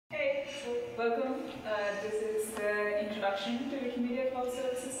Welcome. This is the introduction to Wikimedia Cloud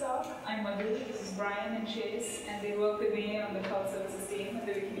Services talk. I'm Madhu, this is Brian and Chase, and they work with me on the Cloud Services team at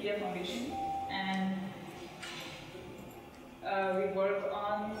the Wikimedia Foundation. And we work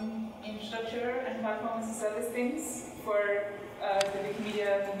on infrastructure and platform as a service things for the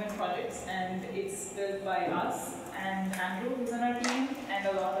Wikimedia movement projects. And it's built by us and Andrew, who's on our team, and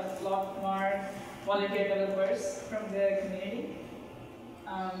a lot more volunteer developers from the community.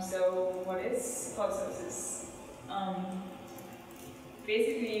 So what is Cloud Services?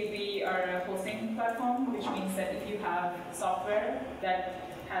 Basically, we are a hosting platform, which means that if you have software that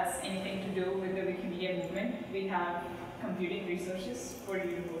has anything to do with the Wikimedia movement, we have computing resources for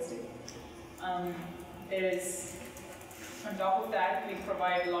you to host it. On top of that, we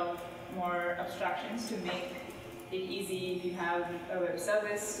provide a lot more abstractions to make it easy. If you have a web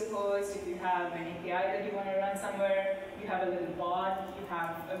service to host, if you have an API that you want to run somewhere, you have a little bot, you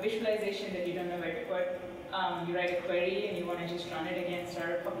have a visualization that you don't know where to put, you write a query and you want to just run it against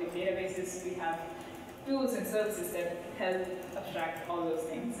our public databases, we have tools and services that help abstract all those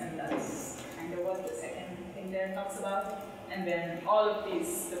things, and that's kind of what the second thing there talks about. And then all of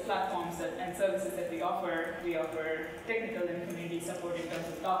these, the platforms and services that we offer technical and community support in terms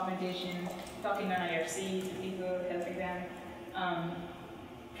of documentation, talking on IRC to people, helping them,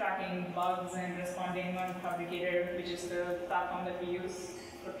 tracking bugs and responding on Fabricator, which is the platform that we use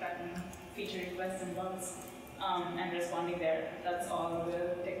for tracking feature requests and bugs, and responding there. That's all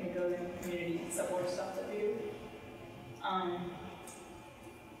the technical and community support stuff that we do.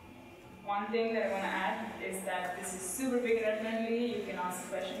 One thing that I want to add is that this is super beginner friendly. You can ask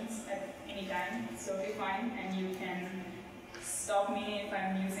questions at any time, it's totally fine, and you can stop me if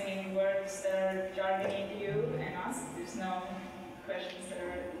I'm using any words that are jargony to you and ask. There's no questions that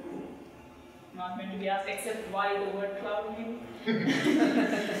are not meant to be asked except why the word cloud view.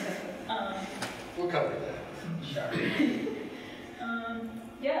 We'll cover that. Sure.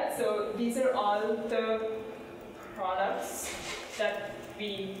 Yeah, so these are all the products that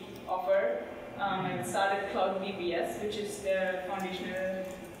we offer. I started Cloud VPS, which is the foundational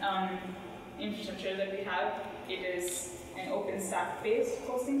infrastructure that we have. It is an OpenStack-based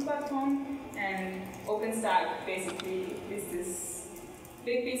hosting platform, and OpenStack basically is this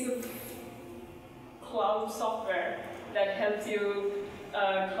big piece of cloud software that helps you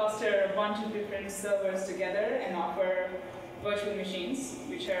cluster a bunch of different servers together and offer virtual machines,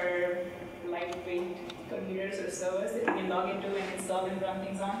 which are lightweight computers or servers that you can log into and install and run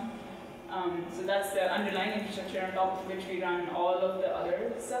things on. So that's the underlying infrastructure on top of which we run all of the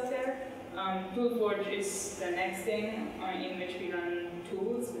other stuff there. ToolForge is the next thing in which we run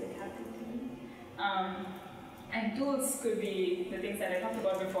tools with a capital T. And tools could be the things that I talked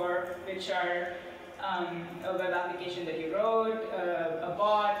about before, which are a web application that you wrote, a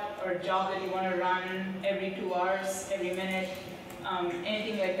bot, or a job that you want to run every 2 hours, every minute.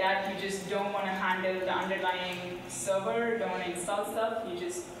 Anything like that. You just don't want to handle the underlying server, don't want to install stuff. You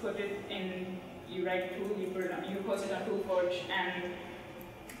just put it in, you write a tool, you post it on ToolForge, and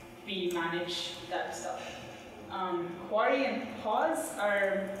we manage that stuff. Quarry and Pause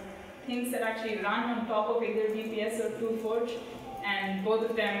are things that actually run on top of either VPS or ToolForge, and both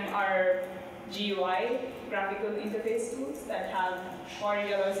of them are GUI, graphical interface tools that have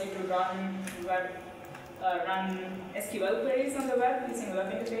Quarry allows you to run SQL queries on the web using a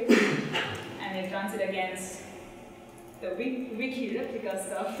web interface, and it runs it against the wiki replica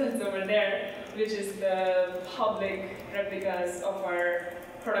stuff that's over there, which is the public replicas of our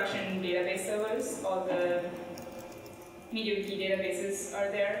production database servers. All the MediaWiki databases are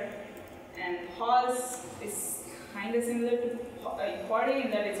there. And Pause is kind of similar to Quarry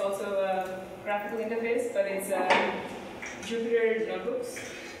in that it's also a graphical interface, but it's Jupyter notebooks.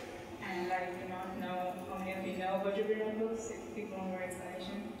 And I do not know how many of you know about Jupyter notebooks, if people want more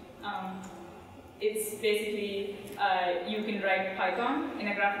explanation. It's basically, you can write Python in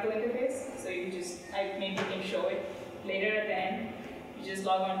a graphical interface, so you just, maybe you can show it later at the end. You just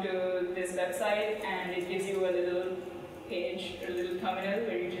log on to this website and it gives you a little page or a little terminal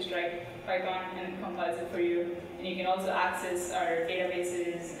where you just write Python and it compiles it for you. And you can also access our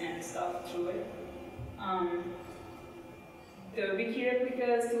databases and stuff through it. The wiki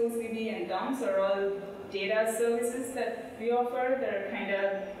replicas, tools, VB, and dumps are all data services that we offer that are kind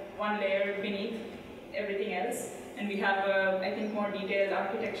of one layer beneath everything else. And we have a, I think, more detailed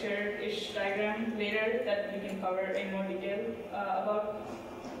architecture-ish diagram later that we can cover in more detail about.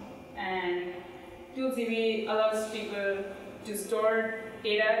 And ToolsDB allows people to store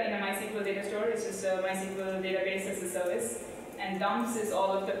data in a MySQL data store. It's just a MySQL database as a service. And dumps is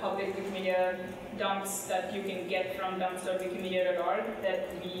all of the public Wikimedia dumps that you can get from dumps.wikimedia.org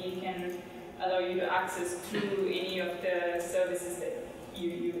that we can allow you to access through any of the services that you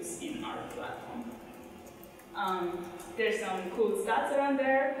use in our platform. There's some cool stats around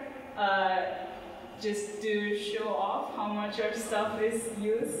there, just to show off how much our stuff is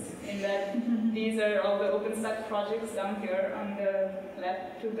used, in that these are all the OpenStack projects down here on the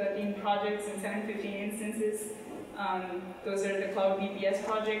left, 213 projects and 715 instances. Those are the Cloud VPS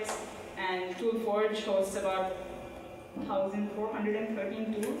projects, and ToolForge hosts about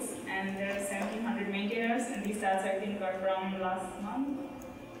 1,413 tools, and there are 1,700 maintainers, and these stats I think are from last month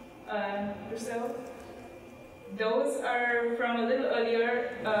or so. Those are from a little earlier,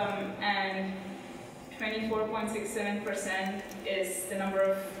 and 24.67% is the number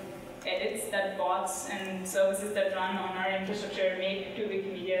of edits that bots and services that run on our infrastructure make to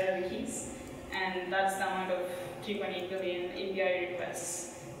Wikimedia wikis, and that's the amount of 3.8 billion API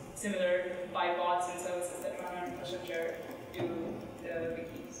requests, similar by bots and services that run our infrastructure to the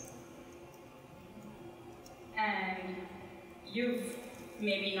wikis. And you've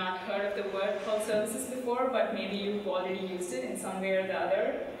maybe not heard of the word called services before, but maybe you've already used it in some way or the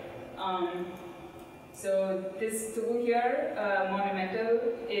other. So this tool here, Monumental,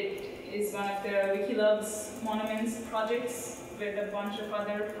 it is one of the Wikilab's Monuments projects with a bunch of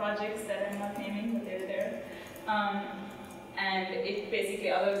other projects that I'm not naming, but they're there. And it basically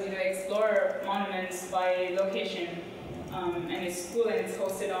allows you to explore monuments by location. And it's cool, and it's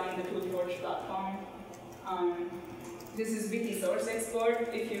hosted on the ToolForge platform. This is Wikisource export.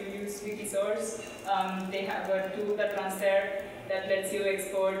 If you use Wikisource, they have a tool that runs there that lets you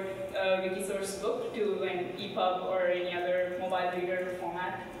export a Wikisource book to an EPUB or any other mobile reader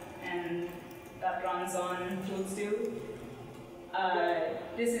format, and that runs on tools too.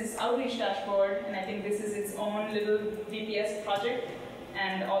 This is Outreach Dashboard, and I think this is its own little VPS project,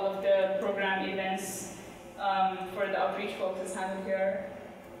 and all of the program events for the outreach folks is handled here.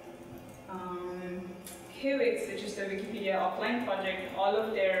 Helix, which is the Wikipedia offline project, all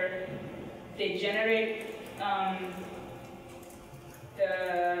of they generate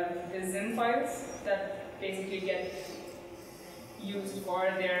the zim files that basically get used for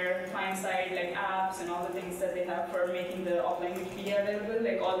their client-side like apps and all the things that they have for making the offline Wikipedia available.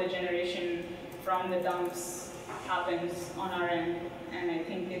 Like all the generation from the dumps happens on our end, and I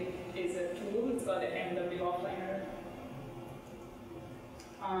think it is a tool. It's called the MW Offliner.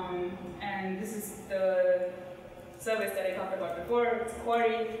 And this is the service that I talked about before. It's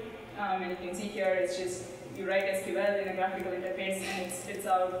Quarry, and you can see here it's just you write SQL in a graphical interface, and it spits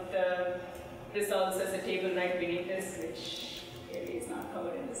out the results as a table right beneath this, which clearly is not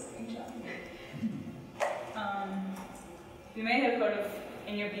covered in this screenshot. You may have heard of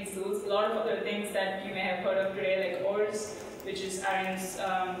any of these tools. A lot of other things that you may have heard of today, like ORS, which is Aaron's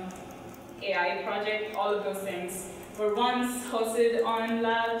AI project. All of those things were once hosted on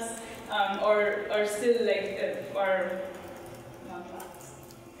labs, or still like are not labs.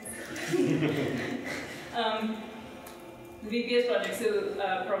 The VPS projects still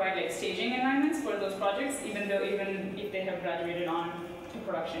provide like staging environments for those projects, even if they have graduated on to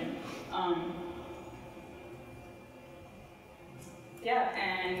production. Yeah,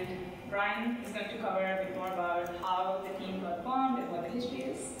 and Brian is going to cover a bit more about how the team got formed and what the history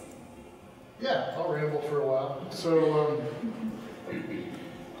is. Yeah, I'll ramble for a while. So,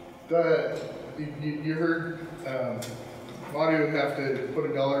 you heard Audio have to put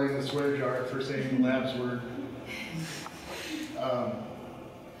 $1 in the swear jar for saying the labs word.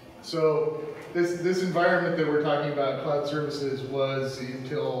 So this environment that we're talking about, cloud services, was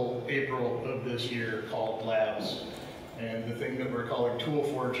until April of this year called labs. And the thing that we're calling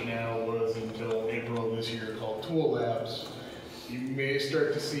ToolForge now was until April of this year called Tool Labs. You may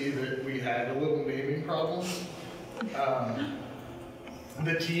start to see that we had a little naming problem.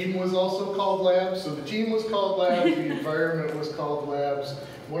 The team was also called Labs. So the team was called Labs, the environment was called Labs.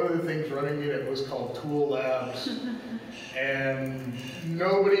 One of the things running it was called Tool Labs. And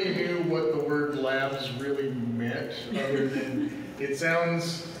nobody knew what the word labs really meant, other than it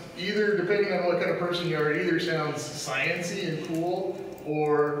sounds, either, depending on what kind of person you are, it either sounds sciencey and cool,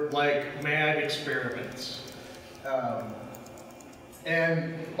 or like mad experiments.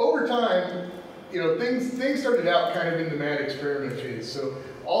 And over time, things started out kind of in the mad experiment phase. So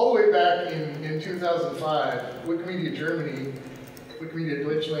all the way back in 2005, Wikimedia Germany, Wikimedia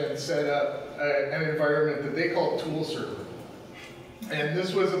Deutschland set up an environment that they called Tool Server. And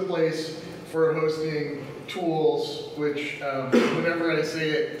this was a place for hosting tools, which whenever I say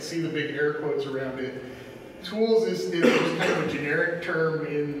it, see the big air quotes around it. Tools is just kind of a generic term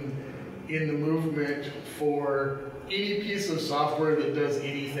in the movement for any piece of software that does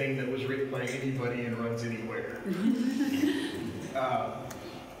anything that was written by anybody and runs anywhere.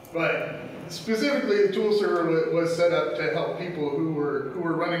 But specifically, the tool server was set up to help people who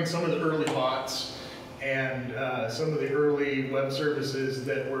were running some of the early bots and some of the early web services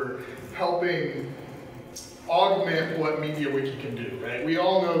that were helping augment what MediaWiki can do, right? We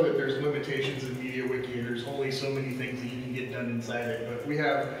all know that there's limitations in MediaWiki and there's only so many things that you can get done inside it, but we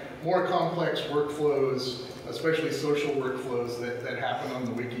have more complex workflows, especially social workflows that happen on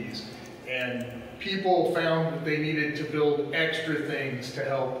the wikis. And people found that they needed to build extra things to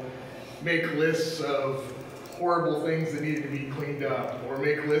help make lists of horrible things that needed to be cleaned up, or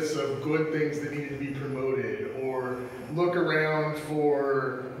make lists of good things that needed to be promoted, or look around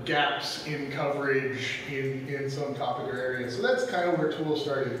for gaps in coverage in some topic or area. So that's kind of where tools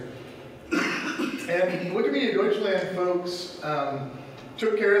started. And Wikimedia Deutschland folks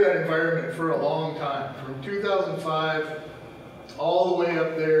took care of that environment for a long time, from 2005 all the way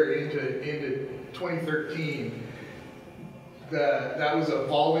up there into 2013. That was a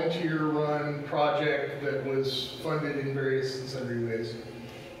volunteer-run project that was funded in various and sundry ways.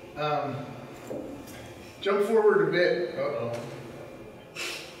 Jump forward a bit.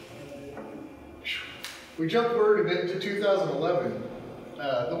 We jump forward a bit to 2011.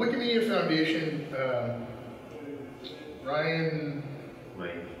 The Wikimedia Foundation, Ryan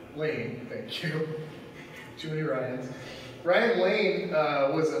Lane, thank you. Too many Ryans. Ryan Lane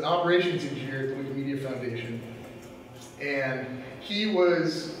was an operations engineer at the Wikimedia Foundation. And he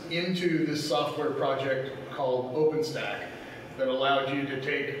was into this software project called OpenStack that allowed you to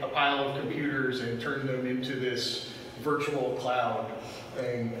take a pile of computers and turn them into this virtual cloud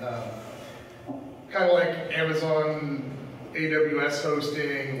thing. Kind of like Amazon AWS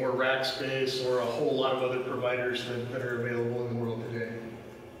hosting or Rackspace or a whole lot of other providers that are available in the world today.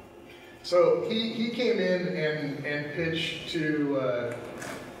 So he came in and pitched to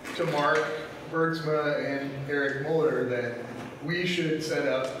Mark Bergsma and Eric Muller that we should set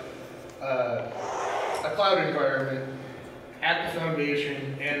up a cloud environment at the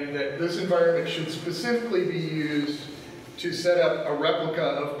foundation, and that this environment should specifically be used to set up a replica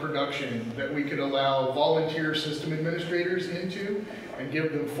of production that we could allow volunteer system administrators into and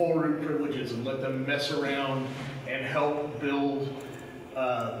give them full root privileges and let them mess around and help build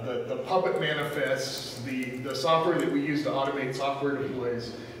the Puppet manifests, the software that we use to automate software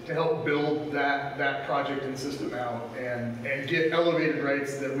deploys, to help build that project and system out and get elevated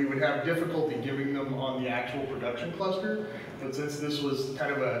rights that we would have difficulty giving them on the actual production cluster. But since this was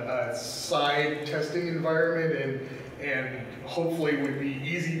kind of a side testing environment and hopefully would be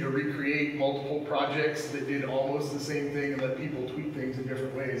easy to recreate multiple projects that did almost the same thing and let people tweak things in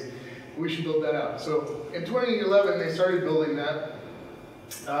different ways, we should build that out. So in 2011, they started building that.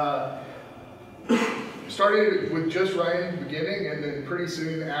 Started with just Ryan at the beginning, and then pretty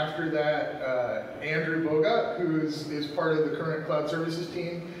soon after that, Andrew Bogat, who is part of the current cloud services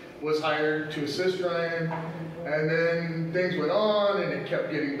team, was hired to assist Ryan. And then things went on, and it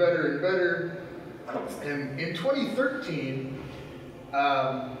kept getting better and better. And in 2013,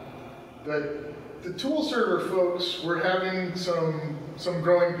 the tool server folks were having some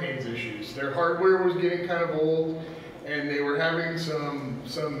growing pains issues. Their hardware was getting kind of old, and they were having some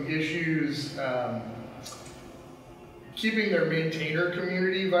issues keeping their maintainer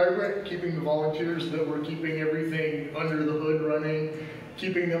community vibrant, keeping the volunteers that were keeping everything under the hood running,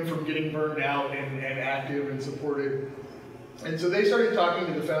 keeping them from getting burned out and active and supported. And so they started talking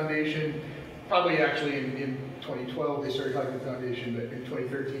to the foundation, probably actually in 2012 they started talking to the foundation, but in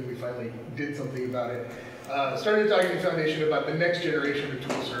 2013 we finally did something about it. Started talking to the foundation about the next generation of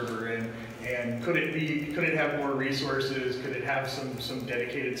tool server and could it have more resources, could it have some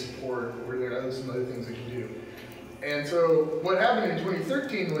dedicated support, were there some other things it could do. And so what happened in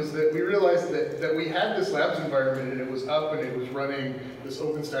 2013 was that we realized that we had this labs environment and it was up and it was running this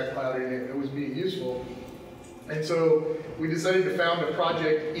OpenStack cloud and it was being useful. And so we decided to found a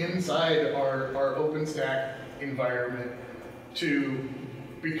project inside our OpenStack environment to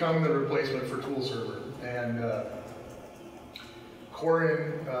become the replacement for tool server. And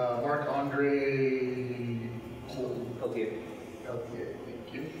Corin, Marc-Andre Peltier,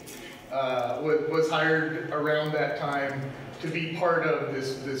 thank you, was hired around that time to be part of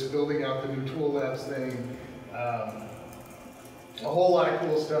this building out the new tool labs thing. A whole lot of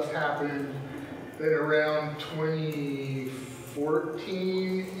cool stuff happened. Then around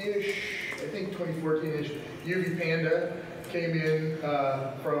 2014-ish, I think 2014-ish, UV Panda came in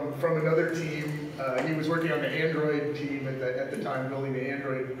from another team. He was working on the Android team at the time, building the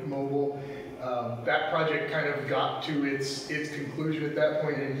Android mobile. That project kind of got to its conclusion at that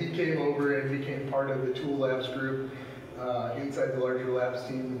point, and he came over and became part of the Tool Labs group inside the larger labs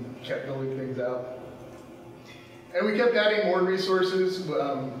team and kept building things out. And we kept adding more resources.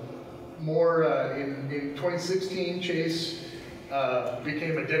 In 2016, Chase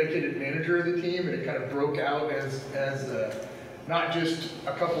became a dedicated manager of the team, and it kind of broke out as not just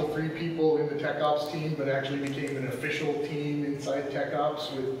a couple, 3 people in the tech ops team, but actually became an official team inside tech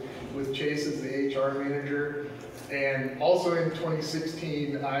ops with Chase as the HR manager. And also in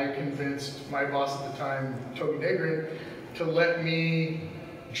 2016, I convinced my boss at the time, Toby Negrin, to let me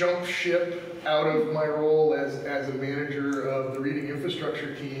jump ship out of my role as a manager of the reading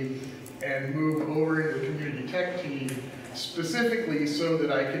infrastructure team and move over into the community tech team, specifically so that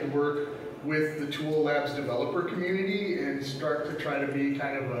I could work with the Tool Labs developer community and start to try to be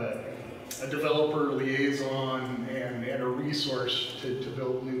kind of a developer liaison and a resource to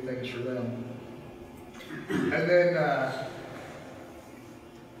build new things for them. And then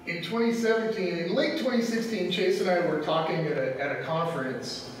in 2017, in late 2016, Chase and I were talking at a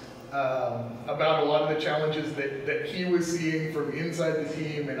conference about a lot of the challenges that he was seeing from inside the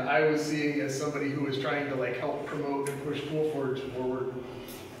team and I was seeing as somebody who was trying to like help promote and push Tool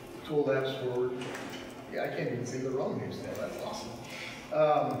Labs forward. Yeah, I can't even say the wrong names now, that's awesome.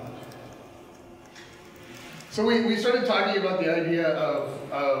 So we started talking about the idea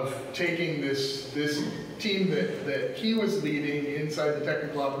of taking this team that he was leading inside the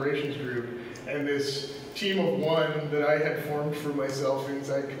technical operations group and this team of 1 that I had formed for myself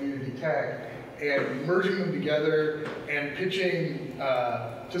inside community tech and merging them together and pitching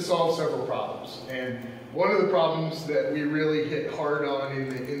to solve several problems. And one of the problems that we really hit hard on in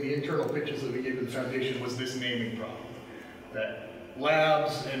the internal pitches that we gave to the foundation was this naming problem. That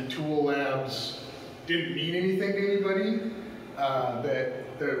labs and tool labs didn't mean anything to anybody.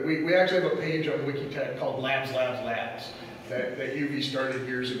 We actually have a page on Wikitech called Labs that UV started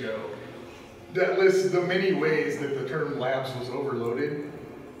years ago that lists the many ways that the term labs was overloaded,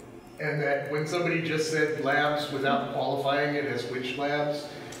 and that when somebody just said labs without qualifying it as which labs,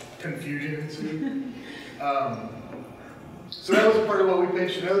 confusion ensued. So that was a part of what we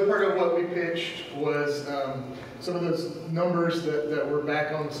pitched. Another part of what we pitched was some of those numbers that were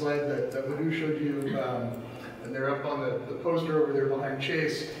back on the slide that Madhu showed you, and they're up on the poster over there behind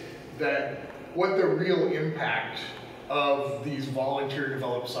Chase, that what the real impact of these volunteer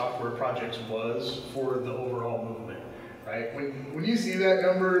developed software projects was for the overall movement, right? When you see that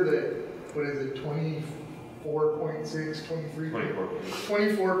number, what is it, 24.6,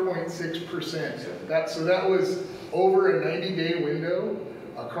 24.6%. So that was over a 90-day window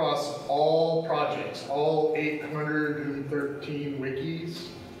across all projects, all 813 wikis.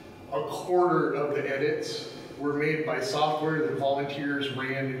 A quarter of the edits were made by software that volunteers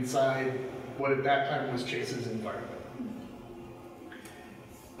ran inside what at that time was Chase's environment.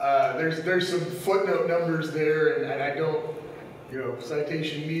 There's some footnote numbers there, and I don't,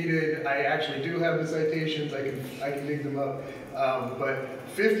 citation needed. I actually do have the citations. I can dig them up. But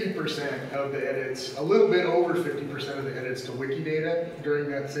 50% of the edits, a little bit over 50% of the edits to Wikidata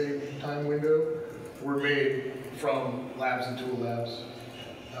during that same time window were made from labs and tool labs.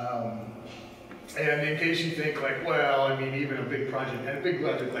 And in case you think like, well, I mean, even a big project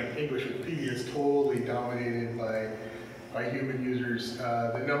like English Wikipedia is totally dominated by human users.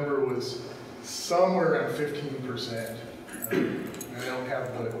 The number was somewhere around 15%. I don't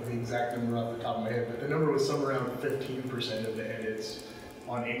have the exact number off the top of my head, but the number was somewhere around 15% of the edits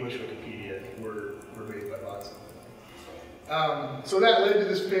on English Wikipedia were made by bots. So that led to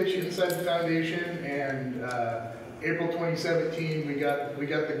this pitch inside the foundation, and April 2017, we got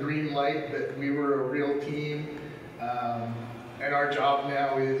the green light that we were a real team, and our job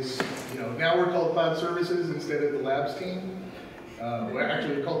now is, now we're called Cloud Services instead of the Labs team. We're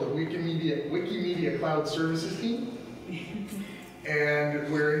actually called the Wikimedia Cloud Services team,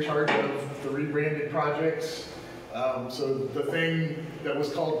 and we're in charge of the rebranded projects. So the thing that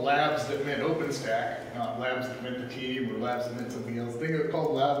was called Labs that meant OpenStack, not Labs that meant the team or Labs that meant something else, the thing that was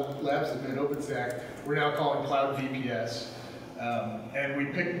called Labs that meant OpenStack, we're now calling Cloud VPS. And we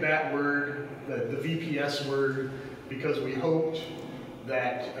picked that word, the VPS word, because we hoped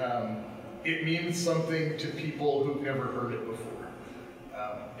that it means something to people who've never heard it before.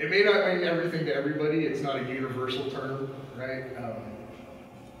 It may not mean everything to everybody, it's not a universal term, right?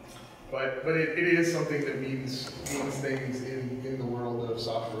 But it is something that means things in the world of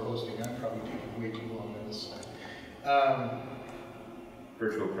software hosting. I'm probably taking way too long on this slide.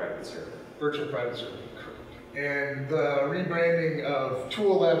 Virtual private server. Virtual private server, correct. And the rebranding of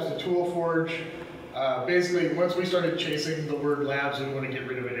Tool Labs to ToolForge. Basically, once we started chasing the word labs, we want to get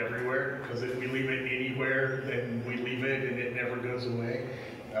rid of it everywhere, because if we leave it anywhere, then we leave it and it never goes away.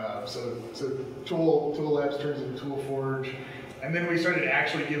 So Tool Labs turns into ToolForge. And then we started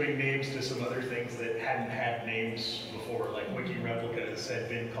actually giving names to some other things that hadn't had names before, like Wiki replicas had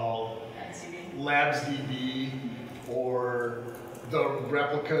been called LabsDB, or the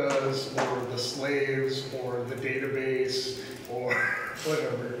replicas, or the slaves, or the database, or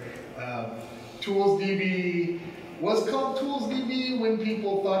whatever. ToolsDB was called ToolsDB when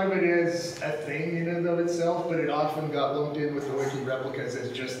people thought of it as a thing in and of itself, but it often got lumped in with the Wiki replicas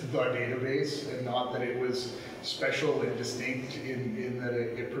as just the database, and not that it was special and distinct in that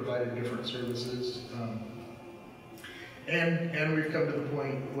it provided different services. And we've come to the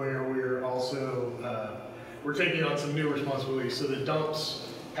point where we're also, we're taking on some new responsibilities. So the dumps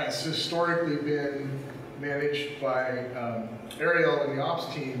has historically been managed by Ariel and the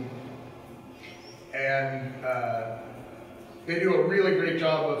ops team, and they do a really great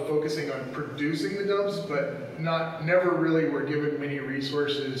job of focusing on producing the dumps, but never really were given many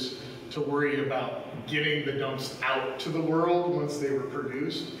resources to worry about getting the dumps out to the world once they were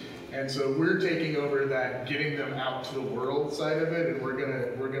produced. And so we're taking over that getting them out to the world side of it, and we're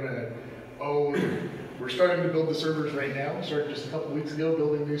gonna own. We're starting to build the servers right now. We started just a couple weeks ago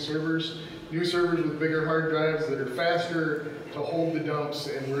building new servers with bigger hard drives that are faster to hold the dumps,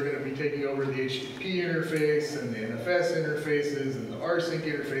 and we're going to be taking over the HTTP interface and the NFS interfaces and the rsync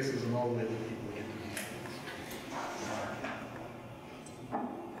interfaces and all the way that people get to.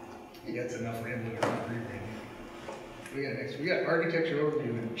 I think that's enough rambling around rebranding. We got next. We got architecture overview,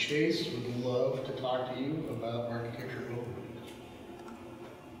 and Chase would love to talk to you about architecture overview.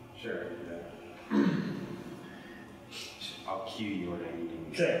 Sure. Yeah. I'll cue you when I need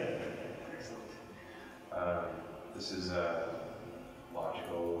to. Okay. Excellent. This is a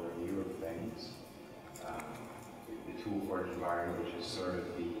logical review of things. The ToolForge environment, which is sort of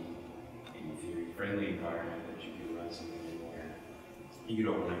the, in theory, friendly environment that you can run something in where you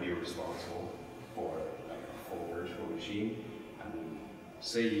don't want to be responsible for like a full virtual machine.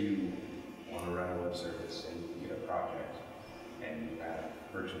 Say you want to run a web service and you get a project and you have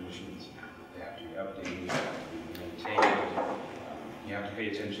virtual machines. They have to be updated, they have to be maintained. You have to pay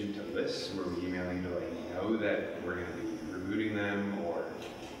attention to lists where we email you to let you know that we're going to be rebooting them, or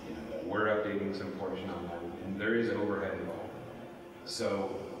that we're updating some portion on them, and there is overhead involved.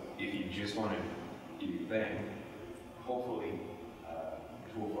 So if you just want to do your thing, hopefully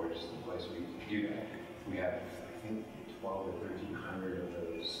ToolForge is the place where you can do that. We have, I think, 12 or 1,300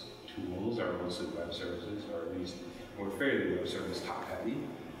 of those tools are mostly web services, or at least we're fairly web service top heavy,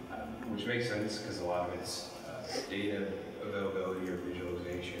 which makes sense because a lot of it's data availability or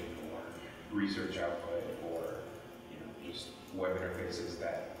visualization or research output, or just web interfaces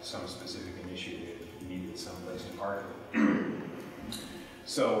that some specific initiative needed someplace to park it.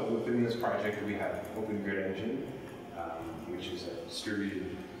 So within this project we have Open Grid Engine, which is a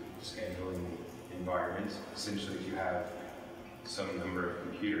distributed scheduling environment. Essentially, if you have some number of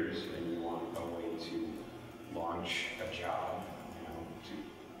computers and you want a way to launch a job,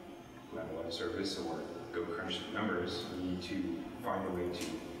 to run a web service or go crunch the numbers, you need to find a way to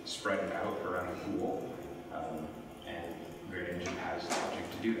spread it out around a pool. And Grid Engine has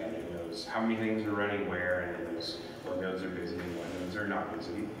logic to do that. It knows how many things are running where, and it knows what nodes are busy and what nodes are not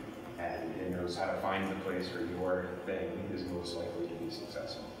busy. And it knows how to find the place where your thing is most likely to be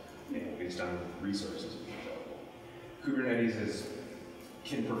successful, based on resources available. Kubernetes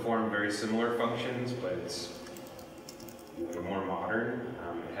can perform very similar functions, but it's a little more modern.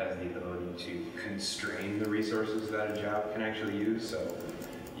 It has the ability to constrain the resources that a job can actually use. So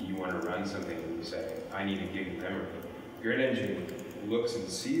you want to run something and you say, I need a gig of memory. Grid Engine looks and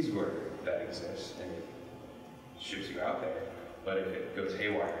sees where that exists and it ships you out there. But if it goes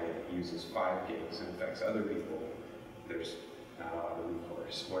haywire and it uses 5 gigs and affects other people, there's not a lot of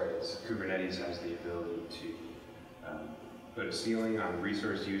recourse. Whereas Kubernetes has the ability to put a ceiling on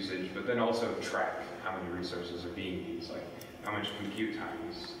resource usage, but then also track how many resources are being used, like how much compute time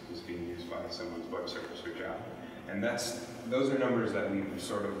is being used by someone's web service or job. And those are numbers that we've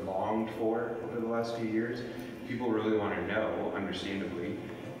sort of longed for over the last few years. People really want to know, understandably,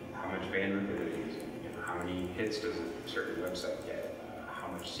 how much bandwidth it is using, how many hits does a certain website get, how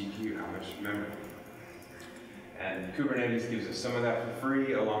much CPU, how much memory. And Kubernetes gives us some of that for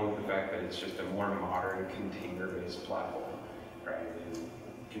free, along with the fact that it's just a more modern container-based platform. Right? And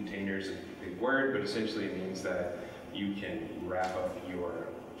containers is a big word, but essentially it means that you can wrap up your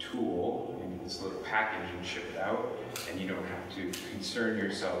tool into this little package and ship it out, and you don't have to concern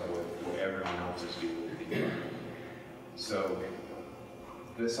yourself with what everyone else is doing with the environment. So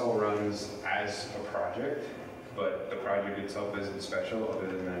this all runs as a project, but the project itself isn't special other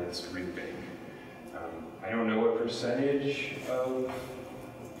than that it's really big. I don't know what percentage of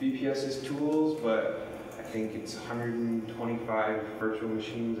VPS is tools, but I think it's 125 virtual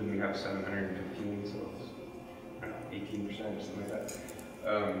machines, and we have 715, so it's, I don't know, 18% or something like that.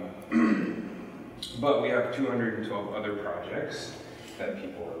 But we have 212 other projects that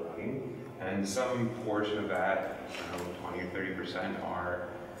people are running, and some portion of that, 20 or 30%, are,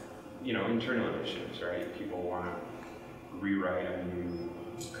 internal initiatives, right? People want to rewrite a new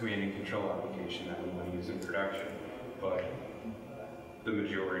command and control application that we want to use in production, but the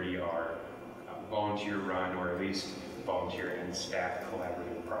majority are volunteer run, or at least volunteer and staff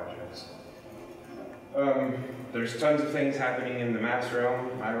collaborative projects. There's tons of things happening in the maths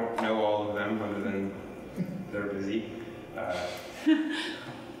realm. I don't know all of them other than they're busy.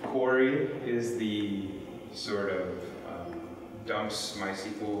 Query is the sort of dumps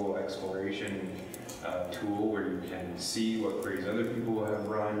MySQL exploration tool where you can see what queries other people have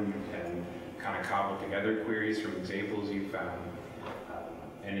run. You can kind of cobble together queries from examples you found.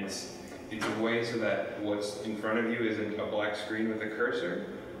 And it's a way so that what's in front of you isn't a black screen with a cursor.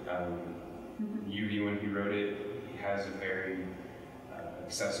 UV, when he wrote it, he has a very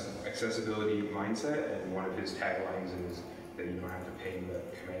accessibility mindset, and one of his taglines is that you don't have to pay the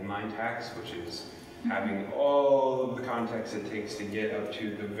command line tax, which is having all of the context it takes to get up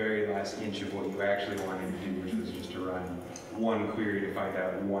to the very last inch of what you actually wanted to do, which was just to run one query to find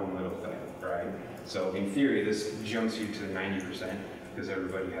out one little thing, right? So in theory, this jumps you to 90% because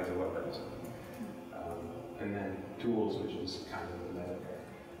everybody has a web browser. And then tools, which is kind of the meta there.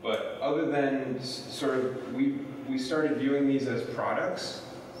 But other than sort of, we started viewing these as products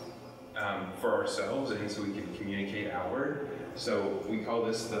for ourselves, and so we can communicate outward. So we call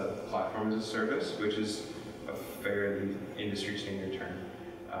this the platform as a service, which is a fairly industry standard term.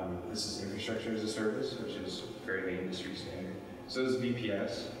 This is infrastructure as a service, which is fairly industry standard. So is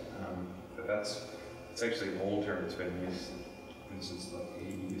VPS, but it's actually an old term. It's been used since the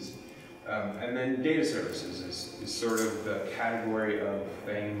 80s. And then data services is sort of the category of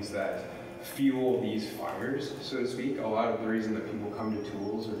things that fuel these fires, so to speak. A lot of the reason that people come to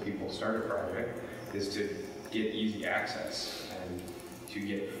tools or people start a project is to get easy access and to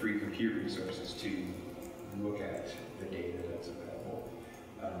get free compute resources to look at the data that's available.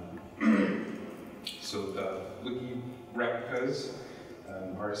 So the wiki replicas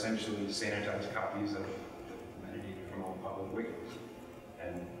are essentially sanitized copies of the metadata from all public wikis.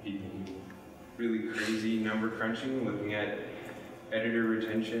 And people do really crazy number crunching, looking at editor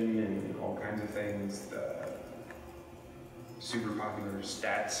retention and all kinds of things. The super popular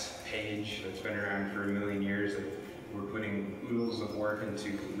stats page that's been around for 1 million years that we're putting oodles of work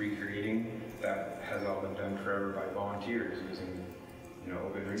into recreating, that has all been done forever by volunteers using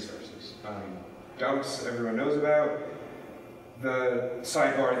open resources. Dumps everyone knows about. The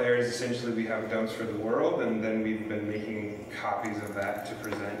sidebar there is essentially we have dumps for the world, and then we've been making copies of that to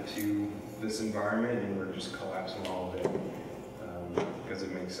present to this environment, and we're just collapsing all of it because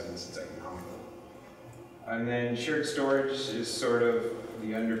it makes sense, it's economical. And then shared storage is sort of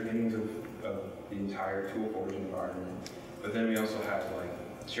the underpinnings of the entire ToolForge environment. But then we also have like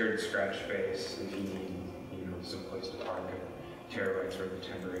shared scratch space if you need some place to park it, terabytes worth of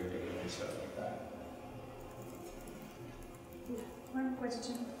temporary data and stuff like that. One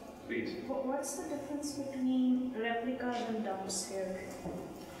question. Please. What's the difference between replicas and dumps here?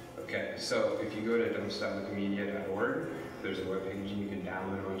 Okay, so if you go to dumps.wikimedia.org, there's a web page and you can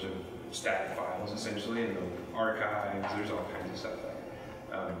download a bunch of static files essentially, and the archives, there's all kinds of stuff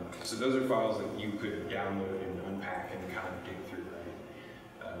there. So those are files that you could download and unpack and kind of dig through,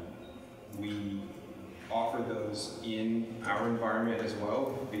 right? We offer those in our environment as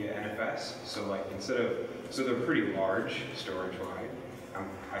well via NFS. So like so they're pretty large storage-wide.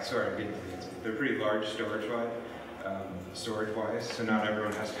 I swear I'm getting to the answer. They're pretty large storage-wise, so not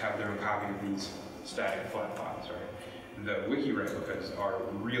everyone has to have their own copy of these static flat files, right? The wiki replicas are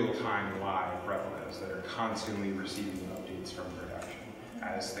real-time live replicas that are constantly receiving updates from production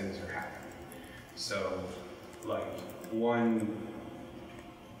as things are happening. So, like,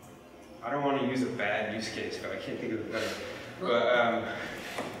 I don't want to use a bad use case, but I can't think of a better. But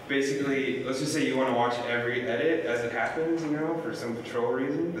basically, let's just say you want to watch every edit as it happens, for some control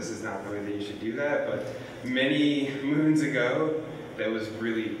reason. This is not the way that you should do that, but many moons ago, that was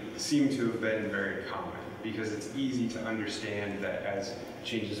really seemed to have been very common because it's easy to understand that as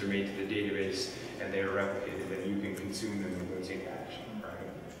changes are made to the database and they are replicated, that you can consume them and go take action, right?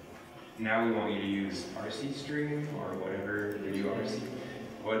 Now we want you to use RC stream or whatever the new RC.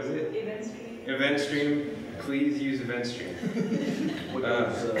 What is it? Event stream. Event stream. Please use event stream. What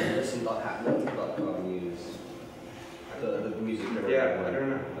does listen.happening.com use? The music. Yeah, I don't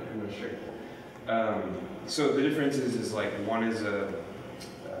know. I'm not sure. So the difference is like one is a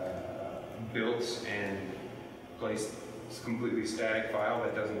built and place completely static file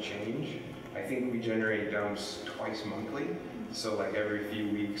that doesn't change. I think we generate dumps twice monthly, so like every few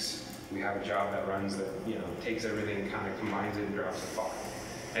weeks we have a job that runs that takes everything, kind of combines it and drops a file.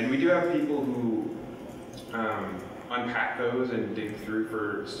 And we do have people who unpack those and dig through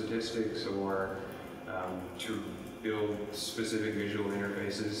for statistics or to build specific visual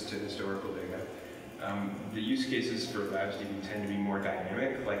interfaces to historical data. The use cases for LabsDB tend to be more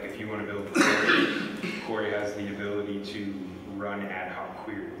dynamic. Like if you want to build query, Query has the ability to run ad hoc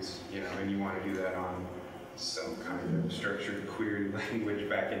queries, and you want to do that on some kind of structured query language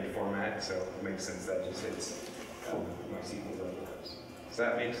backend format, so it makes sense that just hits MySQL database. Does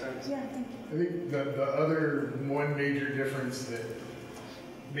that make sense? Yeah, thank you. I think the other one major difference that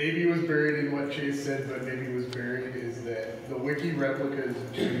maybe was buried in what Chase said, but maybe was buried, is that the wiki replicas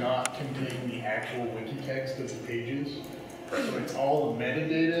do not contain the actual wiki text of the pages. So it's all the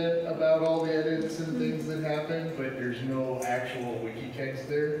metadata about all the edits and things that happen, but there's no actual wiki text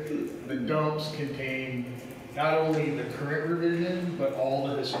there. The dumps contain not only the current revision, but all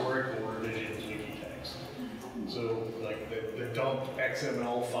the historical revisions wiki text. So like the dumped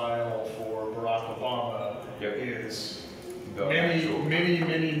XML file for Barack Obama is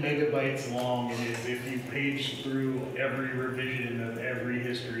many megabytes long, and if you page through every revision of every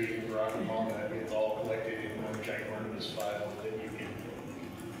history of Barack Obama, it's all collected in one ginormous file that you can.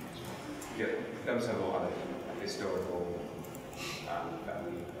 Yeah, dumps have a lot of historical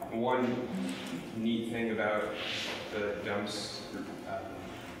value. One neat thing about the dumps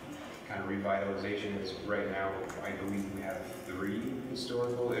kind of revitalization is right now, I believe we have 3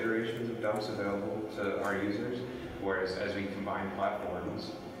 historical iterations of dumps available to our users. Whereas as we combine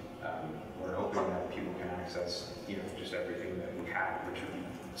platforms, we're hoping that people can access, just everything that we have, which would be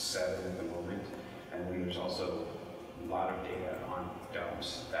 7 at the moment. And then there's also a lot of data on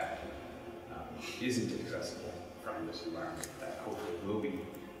dumps that isn't accessible from this environment that hopefully will be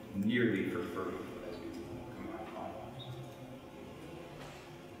nearly for free as we combine platforms.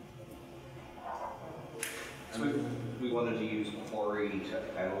 So we wanted to use Query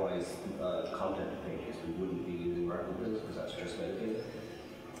to analyze content pages. We wouldn't be using replicas because that's just metadata.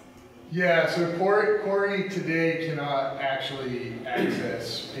 Yeah, so Query today cannot actually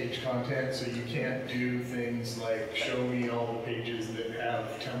access page content, so you can't do things like show me all the pages that have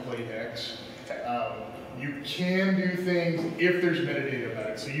template X. You can do things if there's metadata about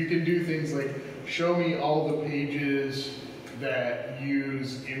it. So you can do things like show me all the pages that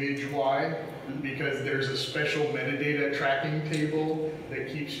use image Y, because there's a special metadata tracking table that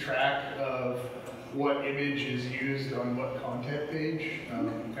keeps track of what image is used on what content page.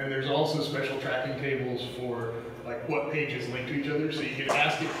 And there's also special tracking tables for like what pages link to each other. So you can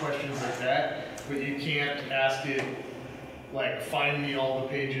ask it questions like that, but you can't ask it like find me all the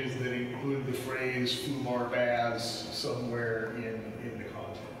pages that include the phrase Fumar Baz somewhere in the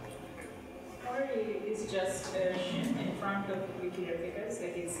content. Query is just a shim in front of wiki replicas.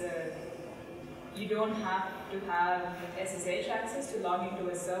 Like it's a, you don't have to have SSH access to log into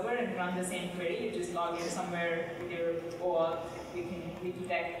a server and run the same query. You just log in somewhere with your OAuth,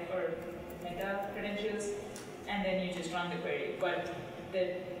 Wikitech or Meta credentials, and then you just run the query. But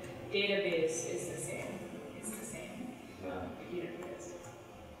the database is the same. It's the same. Wiki replicas.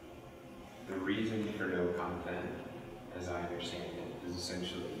 The reason for no content, as I understand it, is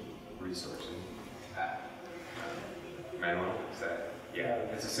essentially resourcing. Manuel, is that? Yeah,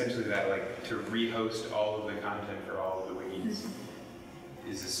 it's essentially that, like, to rehost all of the content for all of the wikis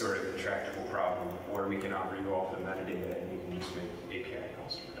is a sort of intractable problem, or we can resolve the metadata and you can just make API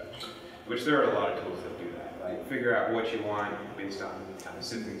calls to production. Which there are a lot of tools that do that. Like, figure out what you want based on kind of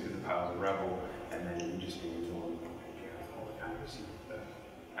sifting through the piles of Rebel, and then you just need to all the time to see the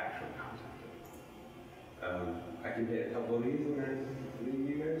actual content. I can hit a couple of these and then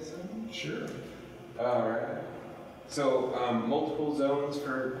leave you guys some. Sure. All right. So multiple zones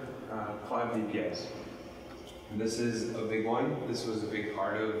for cloud VPS. This is a big one. This was a big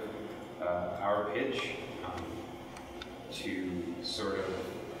part of our pitch to sort of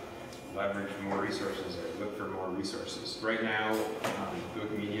leverage more resources or look for more resources. Right now, the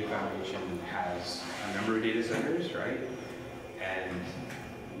Wikimedia Foundation has a number of data centers, right? And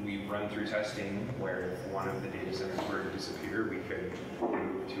we've run through testing where if one of the data centers were to disappear, we could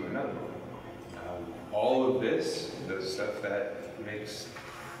move to another one. All of this, the stuff that makes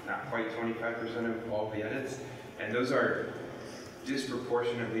not quite 25% of all the edits, and those are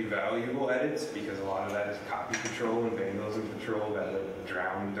disproportionately valuable edits because a lot of that is copy control and vandalism control that would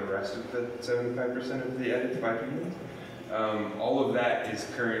drown the rest of the 75% of the edits by humans. All of that is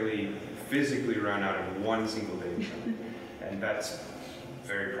currently physically run out of one single data center, and that's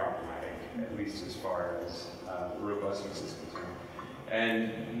very problematic. at least as far as robustness is concerned.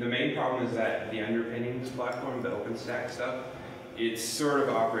 And the main problem is that the underpinnings platform, the OpenStack stuff, it's sort of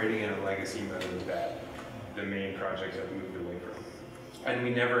operating in a legacy mode that the main projects have moved away from. And we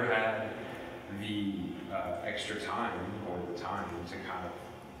never had the extra time or the time to kind of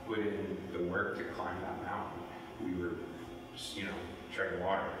put in the work to climb that mountain. We were just, treading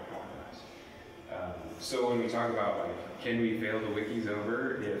water more or less. So when we talk about like, can we fail the wikis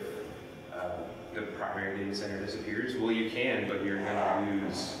over if the primary data center disappears? Well, you can, but you're going to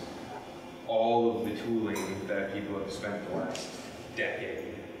lose all of the tooling that people have spent the last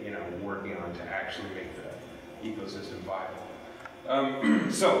decade, working on to actually make the ecosystem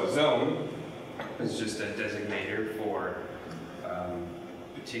viable. So zone is just a designator for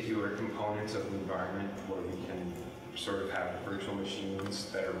particular components of the environment where we can sort of have virtual machines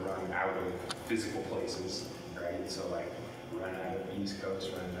that are run out of physical places, right? So like run out of the East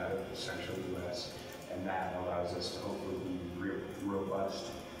Coast, run out of the central US, and that allows us to hopefully be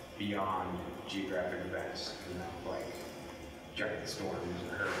robust beyond geographic events, like giant storms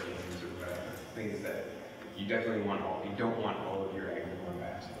or hurricanes or whatever, things that you definitely want you don't want all of your eggs in one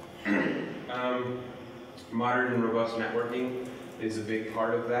basket. Modern and robust networking is a big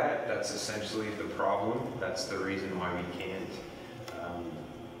part of that. That's essentially the problem. That's the reason why we can't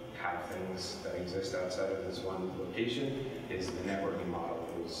have things that exist outside of this one location, is the networking model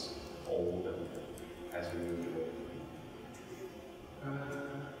is old and has been moved away.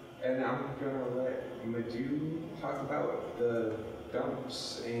 And I'm gonna let Madhu talk about the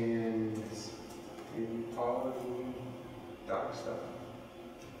dumps and maybe Paul and Doc stuff.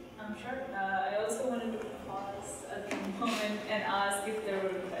 Sure. I also wanted to pause at the moment and ask if there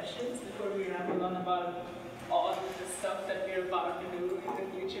were questions before we ramble on about all of the stuff that we're about to do in the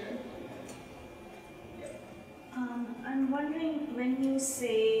future. I'm wondering, when you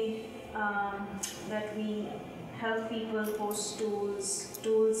say that we help people post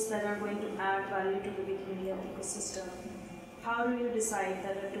tools that are going to add value to the Wikimedia ecosystem, how do you decide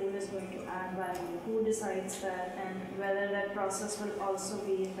that a tool is going to add value? Who decides that, and whether that process will also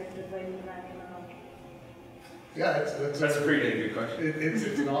be affected by the branding or not? Yeah, that's a pretty good question.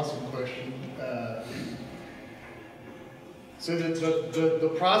 It's an awesome question. So the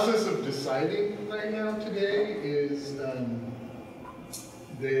process of deciding right now today is that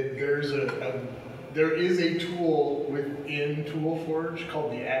there is a tool within ToolForge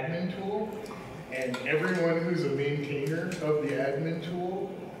called the admin tool, and everyone who's a maintainer of the admin tool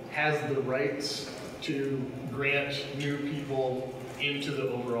has the rights to grant new people into the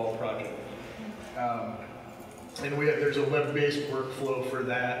overall project. And there's a web-based workflow for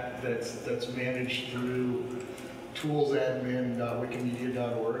that's managed through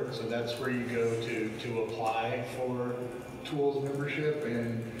toolsadmin.wikimedia.org. So that's where you go to apply for tools membership,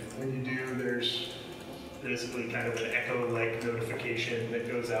 and when you do, there's basically kind of an echo-like notification that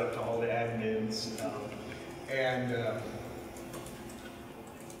goes out to all the admins.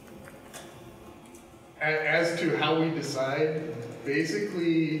 As to how we decide,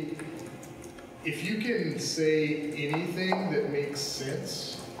 basically, if you can say anything that makes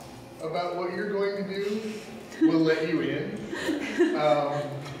sense about what you're going to do, we'll let you in.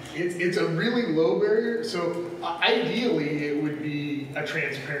 It's a really low barrier, so ideally it would be a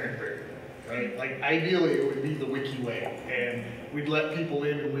transparent barrier, right? Like ideally it would be the wiki way, and we'd let people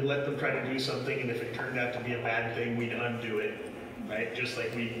in and we'd let them try to do something, and if it turned out to be a bad thing, we'd undo it, right? Just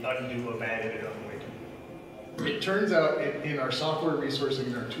like we undo a bad edit on the wiki. It turns out in our software resourcing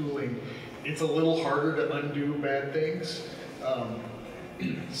and our tooling, it's a little harder to undo bad things.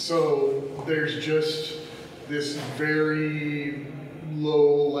 So there's just this very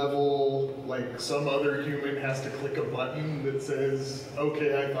low level, like some other human has to click a button that says,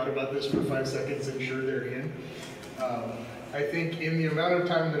 okay, I thought about this for 5 seconds and sure, they're in. I think in the amount of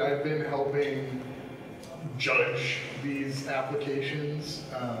time that I've been helping judge these applications,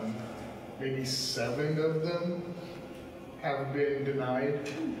 maybe 7 of them have been denied.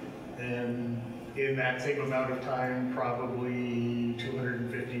 And in that same amount of time, probably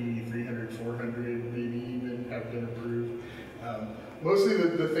 250, 300, 400 maybe even have been approved. Mostly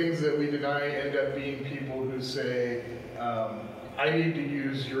the things that we deny end up being people who say, I need to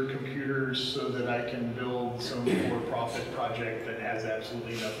use your computers so that I can build some for-profit project that has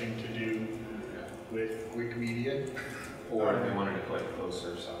absolutely nothing to do with Wikimedia. Or they wanted to play closed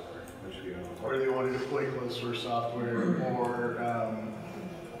source software, which we don't know. Or they wanted to play closed source software, or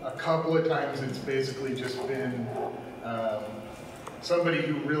a couple of times it's basically just been somebody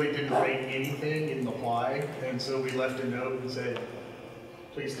who really didn't write anything in the why, and so we left a note and said,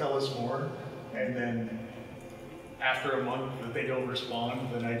 please tell us more, and then after a month that they don't respond,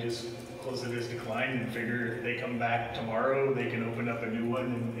 then I just close it as declined and figure if they come back tomorrow, they can open up a new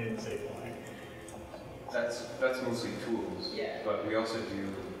one and say fine. That's mostly tools. Yeah. But we also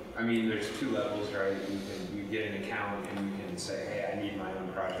do, I mean, there's two levels, right? You get an account and you can say, hey, I need my own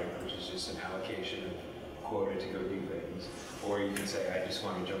project, which is just an allocation of quota to go do things. Or you can say, I just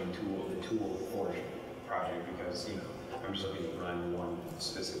want to join the tool for project because, you know, I'm just looking to run one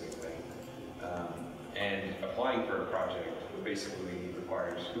specific thing. And applying for a project basically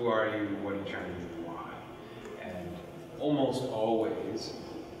requires, who are you, what are you trying to do, and why? And almost always,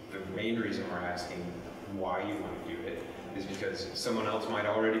 the main reason we're asking why you want to do it is because someone else might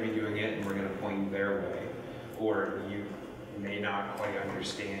already be doing it and we're going to point you their way, or you may not quite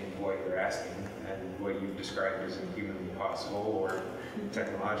understand what you're asking and what you've described isn't humanly possible or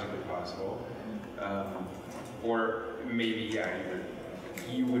technologically possible. Or maybe, yeah,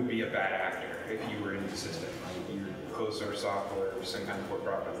 you would be a bad actor if you were in the system, like you're closed source software or some kind of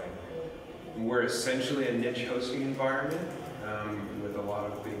for-profit thing. We're essentially a niche hosting environment with a lot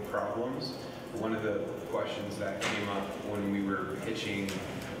of big problems. One of the questions that came up when we were pitching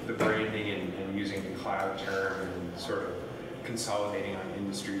the branding and using the cloud term and sort of consolidating on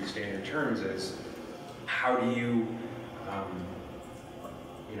industry standard terms is, how do you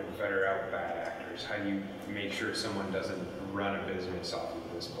ferret out bad actors? How do you make sure someone doesn't run a business off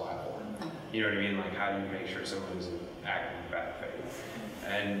of this platform? You know what I mean? Like, how do you make sure someone isn't acting in bad faith?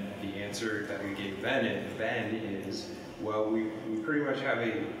 And the answer that we gave then is, well, we pretty much have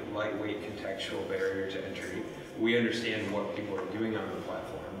a lightweight contextual barrier to entry. We understand what people are doing on the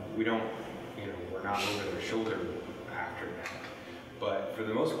platform. We don't, we're not over their shoulder after that. But for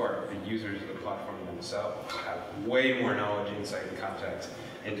the most part, the users of the platform themselves have way more knowledge, insight, and context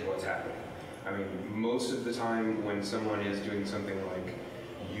into what's happening. I mean, most of the time when someone is doing something like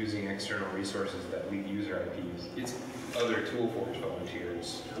using external resources that leak user IPs, it's other Toolforge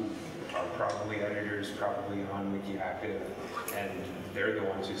volunteers who are probably editors, probably on Wiki Active, and they're the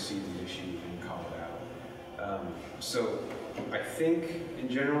ones who see the issue and call it out. So I think in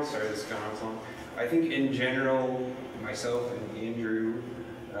general, sorry this has gone on so long, I think in general, myself and Andrew,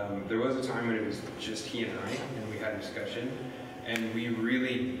 there was a time when it was just he and I, and we had a discussion, and we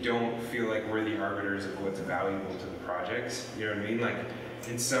really don't feel like we're the arbiters of what's valuable to the projects. You know what I mean? Like,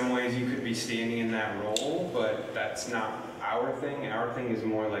 in some ways you could be standing in that role, but that's not our thing. Our thing is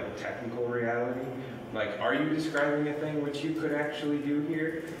more like technical reality. Like, are you describing a thing which you could actually do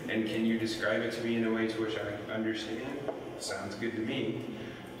here? And can you describe it to me in a way to which I understand? Sounds good to me.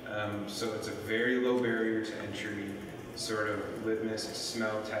 So it's a very low barrier to entry, sort of litmus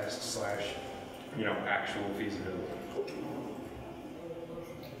smell test / actual feasibility.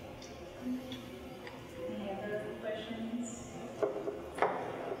 Any other questions?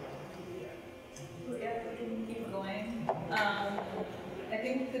 Yeah, we can keep going. I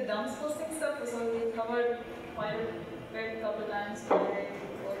think the dumps posting stuff was already covered quite a bit, a couple times by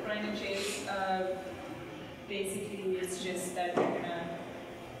both Brian and Chase. Basically, it's just that we're gonna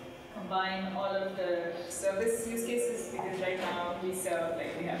combine all of the service use cases, because right now we serve,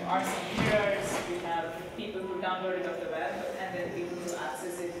 we have RC users, we have people who download it off the web, and then people who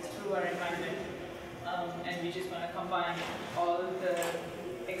access it through our environment. And we just want to combine all of the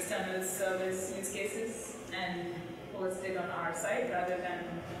external service use cases and host it on our side, rather than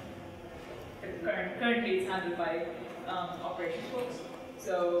currently it's handled by operations folks.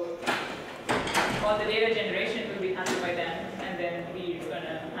 So all the data generation will be handled by them, and then we're going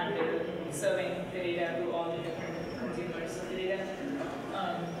to handle serving the data to all the different consumers of the data.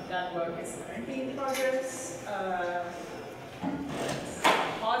 That work is currently in progress.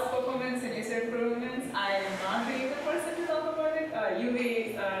 Pause performance and user improvements. I am not really the person to talk about it.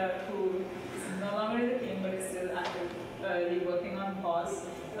 Yuvi, who is no longer in the team but is still actively working on pause,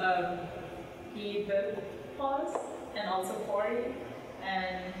 he built pause and also Pori,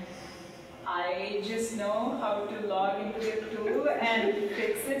 and I just know how to log into the tool and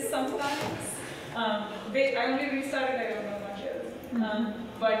fix it sometimes. I only restarted, I don't know much else.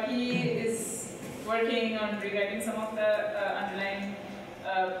 But he is working on rewriting some of the underlying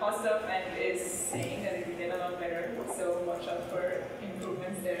pause stuff and is saying that it will get a lot better. So watch out for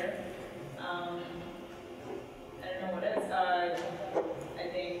improvements there. I don't know what else. I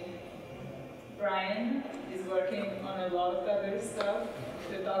think Brian is working on a lot of other stuff.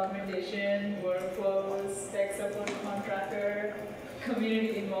 The documentation, workflows, tech support contractor,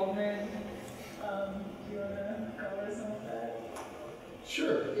 community involvement. Do you want to cover some of that?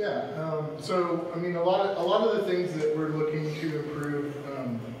 Sure, yeah. So, I mean, a lot of the things that we're looking to improve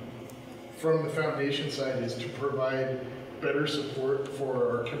from the foundation side is to provide better support for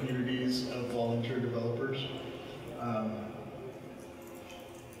our communities of volunteer developers.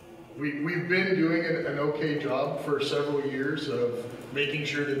 We've been doing an okay job for several years of making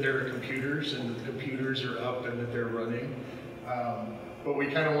sure that there are computers and that the computers are up and that they're running. But we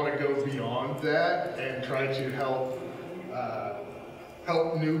kind of want to go beyond that and try to help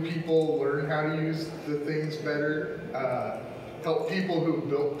new people learn how to use the things better. Help people who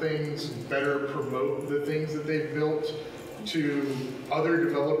built things better promote the things that they've built to other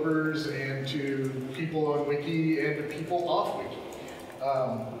developers and to people on Wiki and to people off Wiki.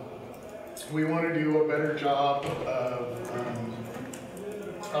 We want to do a better job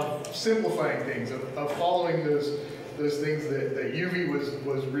of simplifying things, of following those things that UV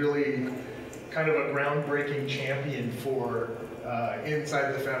was really kind of a groundbreaking champion for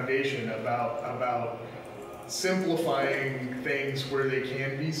inside the foundation about simplifying things where they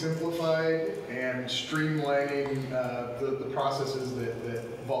can be simplified and streamlining the processes that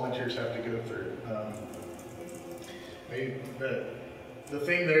volunteers have to go through. The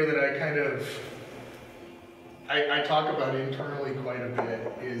thing there that I talk about internally quite a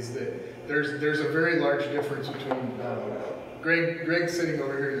bit is that there's a very large difference between Greg's sitting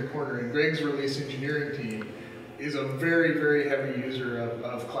over here in the corner, and Greg's release engineering team is a very, very heavy user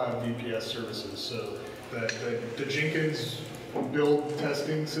of cloud VPS services. So the Jenkins build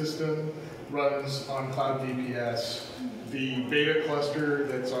testing system runs on cloud VPS. The beta cluster,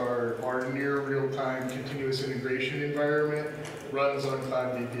 that's our near real-time continuous integration environment, runs on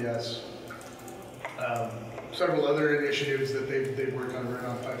cloud VPS. Several other initiatives that they've worked on run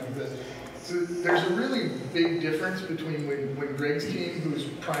on cloud VPS. So there's a really big difference between when Greg's team, who's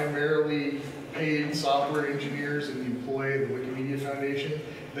primarily paid software engineers and the employee of the Wikimedia Foundation,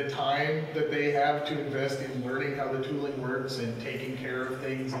 the time that they have to invest in learning how the tooling works and taking care of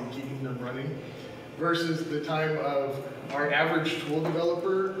things and keeping them running, versus the time of our average tool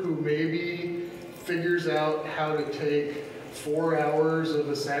developer who maybe figures out how to take 4 hours of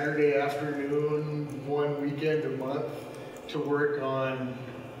a Saturday afternoon, one weekend a month to work on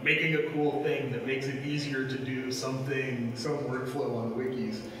making a cool thing that makes it easier to do some workflow on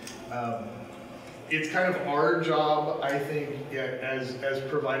wikis. It's kind of our job, I think, as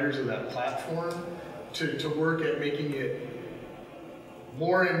providers of that platform, to work at making it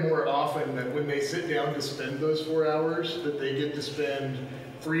more and more often that when they sit down to spend those 4 hours, that they get to spend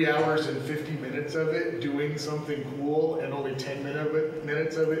 3 hours and 50 minutes of it doing something cool and only 10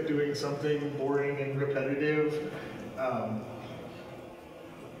 minutes of it doing something boring and repetitive.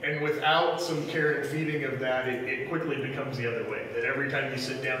 And without some care and feeding of that, it quickly becomes the other way. That every time you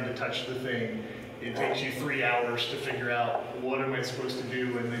sit down to touch the thing, it takes you 3 hours to figure out what am I supposed to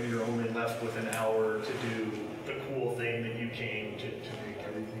do, and then you're only left with an hour to do the cool thing that you came to make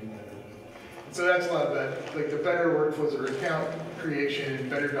everything better. So that's a lot of that, like the better workflows or account creation,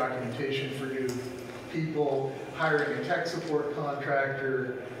 better documentation for new people, hiring a tech support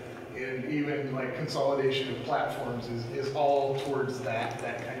contractor, and even like consolidation of platforms is all towards that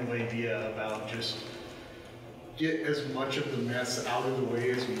kind of idea about just get as much of the mess out of the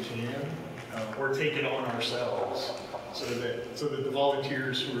way as we can, or take it on ourselves, so that the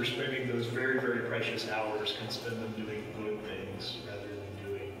volunteers who are spending those very, very precious hours can spend them doing good things rather than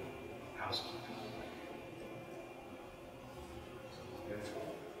doing housekeeping.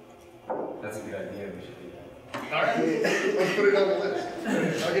 That's a good idea. We should do that. All right, let's put it on the list.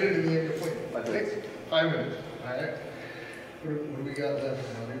 I'll get it in the incomplete. 5 minutes. All right. What do we got left?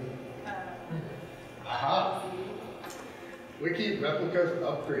 Aha. Wiki replicas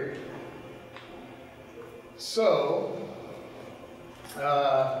upgrade. So,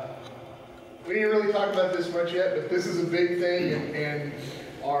 we didn't really talk about this much yet, but this is a big thing, and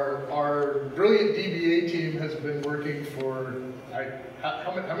our brilliant DBA team has been working for,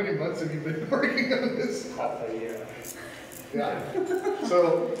 how many months have you been working on this? Half a year. Yeah.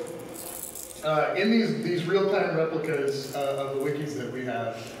 So, in these real-time replicas of the wikis that we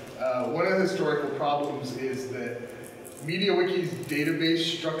have, one of the historical problems is that MediaWiki's database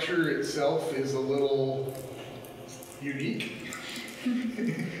structure itself is a little unique.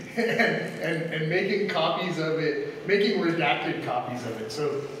 and making copies of it, making redacted copies of it.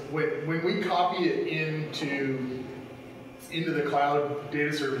 So when we copy it into the cloud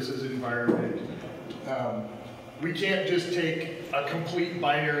data services environment, we can't just take a complete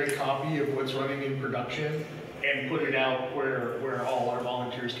binary copy of what's running in production and put it out where all our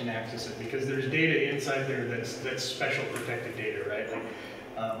volunteers can access it, because there's data inside there that's special protected data, right? Like,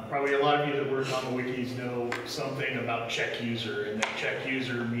 probably a lot of you that work on the wikis know something about check user, and that check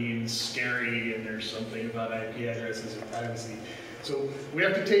user means scary, and there's something about IP addresses and privacy. So we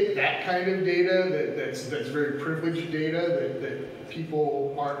have to take that kind of data that's very privileged data that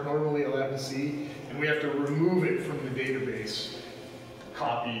people aren't normally allowed to see, and we have to remove it from the database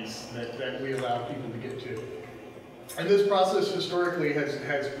copies that we allow people to get to. And this process historically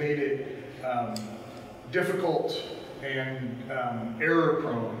has made it difficult and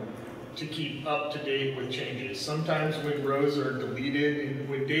error-prone to keep up to date with changes. Sometimes when rows are deleted,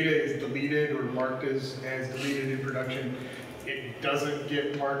 when data is deleted or marked as deleted in production, it doesn't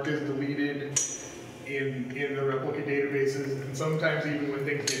get marked as deleted in the replica databases. And sometimes even when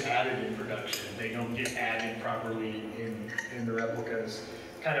things get added in production, they don't get added properly in the replicas,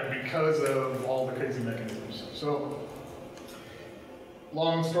 kind of because of all the crazy mechanisms. So,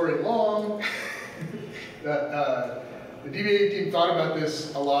 long story long, the DBA team thought about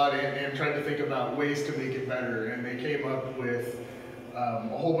this a lot and tried to think about ways to make it better, and they came up with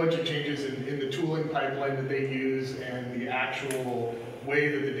a whole bunch of changes in the tooling pipeline that they use and the actual way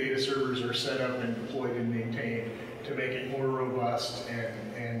that the data servers are set up and deployed and maintained to make it more robust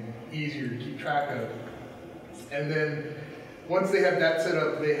and easier to keep track of. And then once they had that set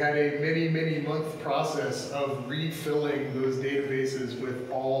up, they had a many month process of refilling those databases with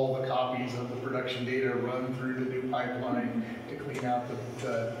all the copies of the production data run through the new pipeline to clean out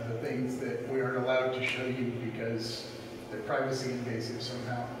the things that we aren't allowed to show you because they're privacy invasive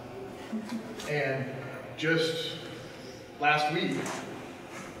somehow. And just last week,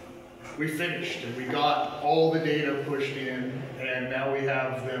 we finished and we got all the data pushed in, and now we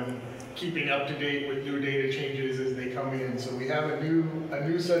have them keeping up to date with new data changes as they come in. So we have a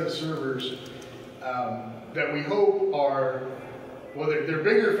new set of servers that we hope are, well, they're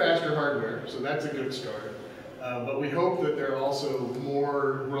bigger, faster hardware, so that's a good start. But we hope that they're also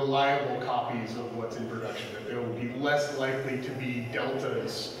more reliable copies of what's in production, that there will be less likely to be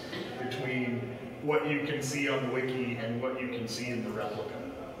deltas between what you can see on the wiki and what you can see in the replica.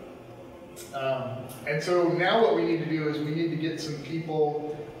 And so now what we need to do is we need to get some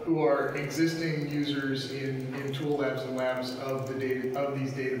people who are existing users in tool labs and labs of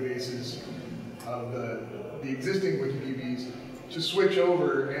these databases, of the existing WikiDBs, to switch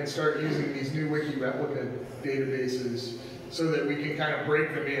over and start using these new wiki replica databases so that we can kind of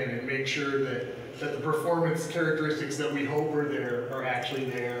break them in and make sure that the performance characteristics that we hope are there are actually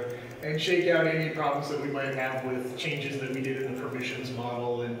there, and shake out any problems that we might have with changes that we did in the permissions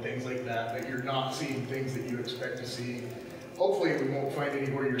model and things like that, that you're not seeing things that you expect to see. Hopefully we won't find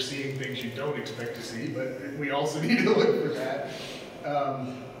anywhere you're seeing things you don't expect to see, but we also need to look for that.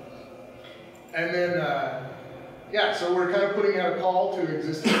 And then, yeah, so we're kind of putting out a call to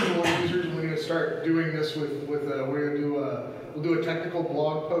existing tool users, and we're going to start doing this with we're going to we'll do a technical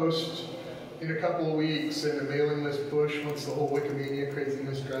blog post in a couple of weeks and a mailing list push once the whole Wikimedia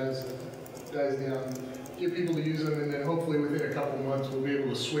craziness dies down. Get people to use them, and then hopefully within a couple of months we'll be able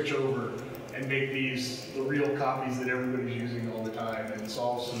to switch over and make these the real copies that everybody's using all the time and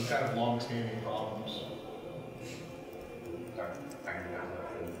solve some kind of long-standing problems.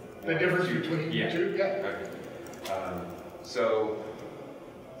 The difference between the two? Yeah. Okay. So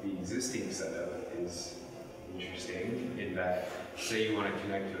the existing setup is interesting in that, say you want to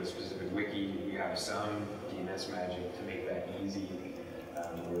connect to a specific wiki, you have some DNS magic to make that easy,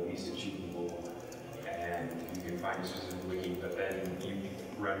 or at least achievable, and you can find a specific wiki, but then you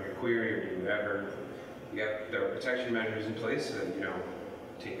run your query or do whatever. There are protection measures in place so that you don't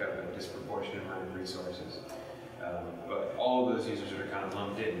take up a disproportionate amount of resources. But all of those users are kind of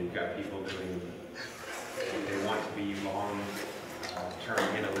lumped in. You've got people doing, they want to be long-term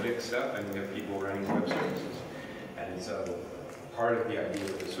analytics stuff, and we have people running web services. And so part of the idea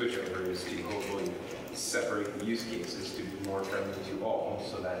of the switchover is to hopefully separate the use cases to be more friendly to all,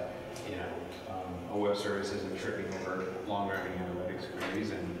 so that a web service isn't tripping over long-running analytics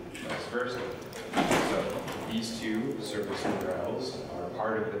queries and vice versa. So these two service URLs are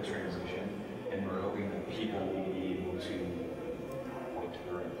part of the transition, and we're hoping that people will be able to point to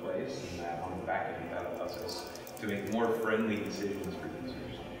the right place, and that on the back end that allows us to make more friendly decisions for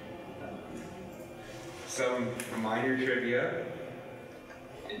users. Some minor trivia,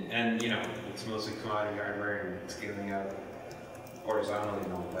 and it's mostly commodity hardware and scaling up horizontally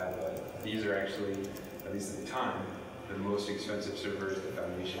and all of that, but these are actually, at least at the time, the most expensive servers the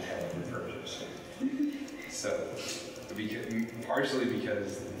Foundation had ever purchased. So, partially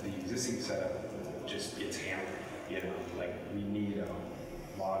because the existing setup just gets hammered, like we need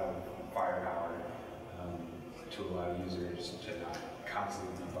a lot of firepower to allow users to not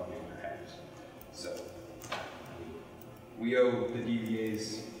constantly be bumping their heads. So, we owe the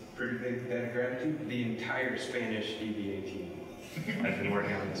DBAs pretty big debt of gratitude. The entire Spanish DBA team has been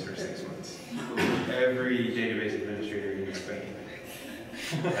working on this for 6 months. Every database administrator in Spain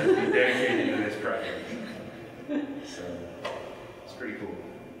has been dedicated to this project. So it's pretty cool.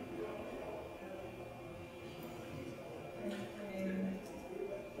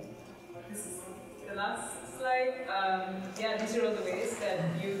 This is the last slide. Yeah, these are all the ways that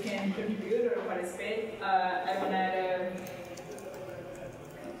you can contribute or participate. I want to add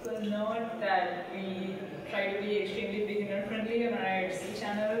a note that we try to be extremely beginner friendly on our IRC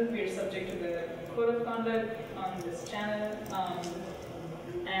channel. We are subject to the code of conduct on this channel.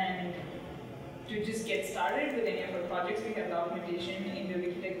 And to just get started with any of our projects, we have documentation in the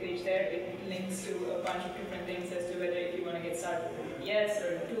Wikitech page there. It links to a bunch of different things as to whether if you want to get started with VS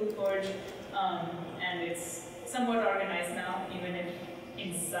or ToolForge. And it's somewhat organized now, even if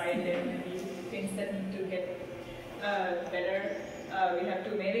inside there may be things that need to get better. We have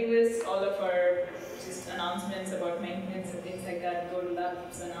 2 mailing lists. All of our just announcements about maintenance and things like that go to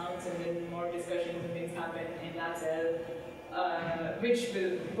labs announce, and then more discussions and things happen in LabsL, which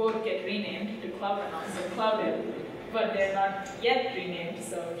will both get renamed to Cloud Announce and Cloudl, but they're not yet renamed,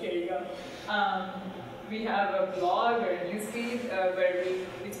 so here you go. We have a blog or a newsfeed where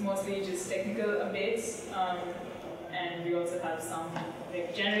it's mostly just technical updates, and we also have some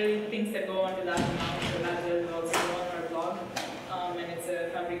like general things that go onto Labs Announce, so LabsL will also go on our blog. And it's a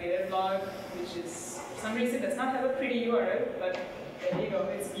fabricated blog, which is, for some reason, does not have a pretty URL, but there you go,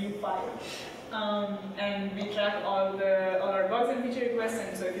 it's view5. And we track all our bugs and feature requests,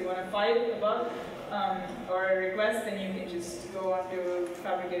 and so if you want to file a bug or a request, then you can just go on to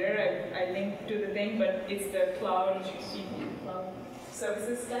Fabricator. I linked to the thing, but it's the cloud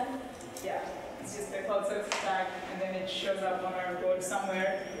services stack. Yeah, it's just the cloud services stack, and then it shows up on our board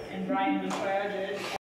somewhere, and Brian will triage it.